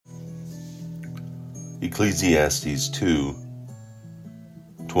Ecclesiastes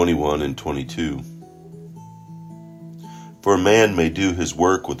 2:21 and 22. For a man may do his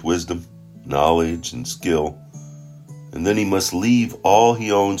work with wisdom, knowledge, and skill, and then he must leave all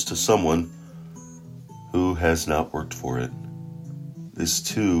he owns to someone who has not worked for it. This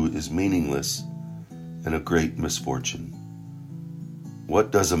too is meaningless and a great misfortune.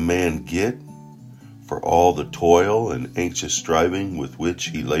 What does a man get for all the toil and anxious striving with which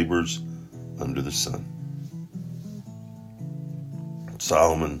he labors under the sun?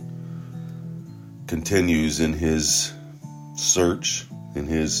 Solomon continues in his search, in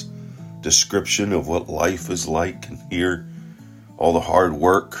his description of what life is like, and here all the hard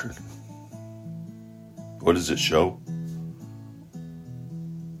work. What does it show?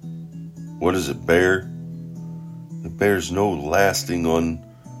 What does it bear? It bears no lasting on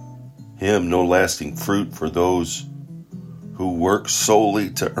him, no lasting fruit for those who work solely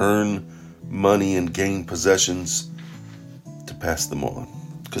to earn money and gain possessions to pass them on,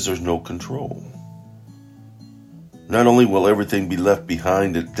 because there's no control. Not only will everything be left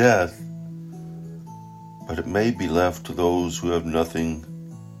behind at death, but it may be left to those who have nothing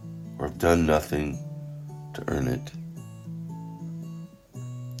or have done nothing to earn it.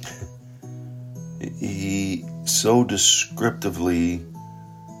 He so descriptively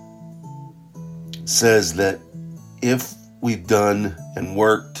says that if we've done and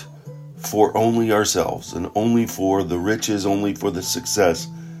worked for only ourselves and only for the riches, only for the success,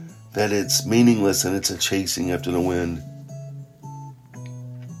 that it's meaningless and it's a chasing after the wind.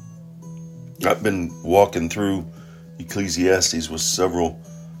 I've been walking through Ecclesiastes with several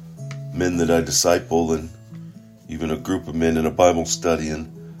men that I disciple, and even a group of men in a Bible study,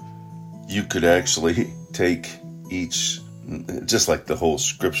 and you could actually take each, just like the whole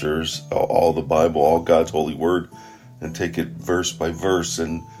scriptures, all the Bible, all God's holy word, and take it verse by verse,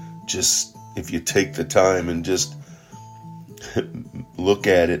 and just, if you take the time and just look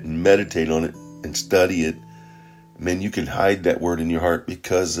at it and meditate on it and study it, man, you can hide that word in your heart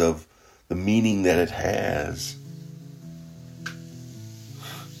because of the meaning that it has.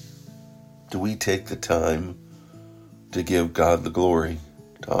 Do we take the time to give God the glory,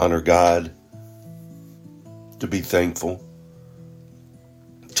 to honor God, to be thankful,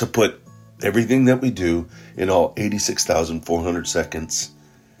 to put everything that we do in all 86,400 seconds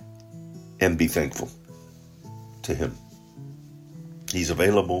and be thankful to Him? He's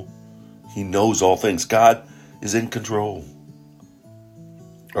available. He knows all things. God is in control.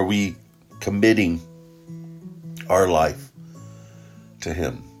 Are we committing our life to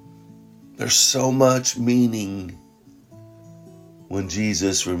Him? There's so much meaning when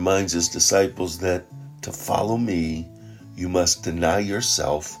Jesus reminds His disciples that to follow me, you must deny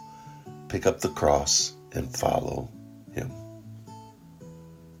yourself, pick up the cross, and follow Him.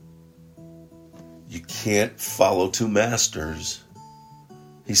 You can't follow two masters.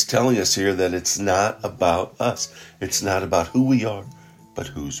 He's telling us here that it's not about us. It's not about who we are, but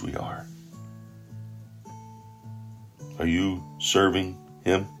whose we are. Are you serving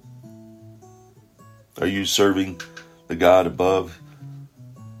Him? Are you serving the God above?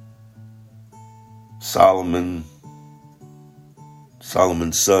 Solomon's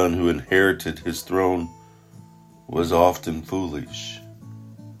son, who inherited his throne, was often foolish.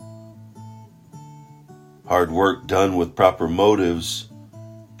 Hard work done with proper motives,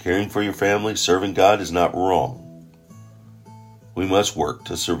 caring for your family, serving God is not wrong. We must work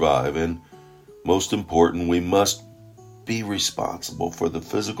to survive, and most important, we must be responsible for the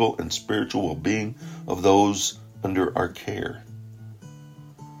physical and spiritual well-being of those under our care.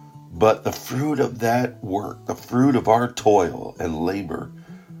 But the fruit of that work, the fruit of our toil and labor,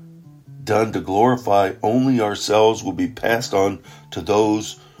 done to glorify only ourselves, will be passed on to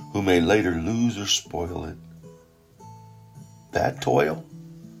those who may later lose or spoil it. That toil,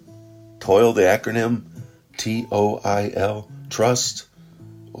 the acronym TOIL, trust,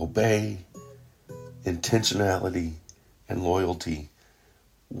 obey, intentionality, and loyalty.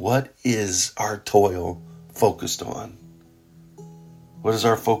 What is our toil focused on? What is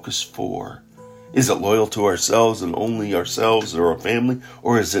our focus for? Is it loyal to ourselves and only ourselves or our family,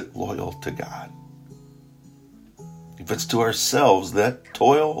 or is it loyal to God? If it's to ourselves, that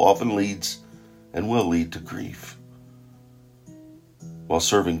toil often leads and will lead to grief. While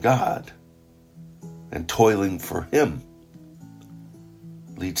serving God and toiling for Him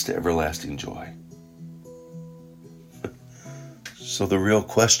leads to everlasting joy. So the real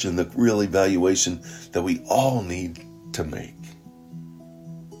question, the real evaluation that we all need to make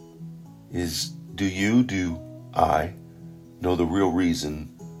is, do I know the real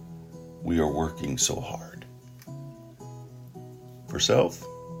reason we are working so hard? For self?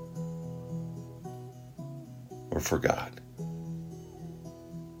 for God?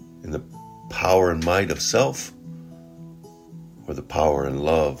 In the power and might of self, or the power and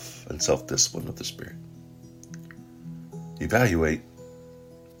love and self-discipline of the Spirit? Evaluate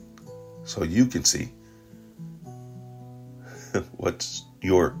so you can see what's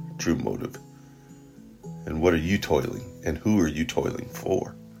your true motive, and what are you toiling, and who are you toiling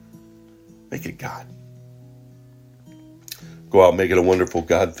for? Make it God. Go out, make it a wonderful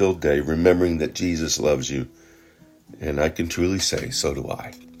God-filled day, remembering that Jesus loves you. And I can truly say, so do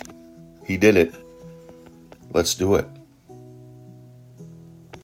I. He did it. Let's do it.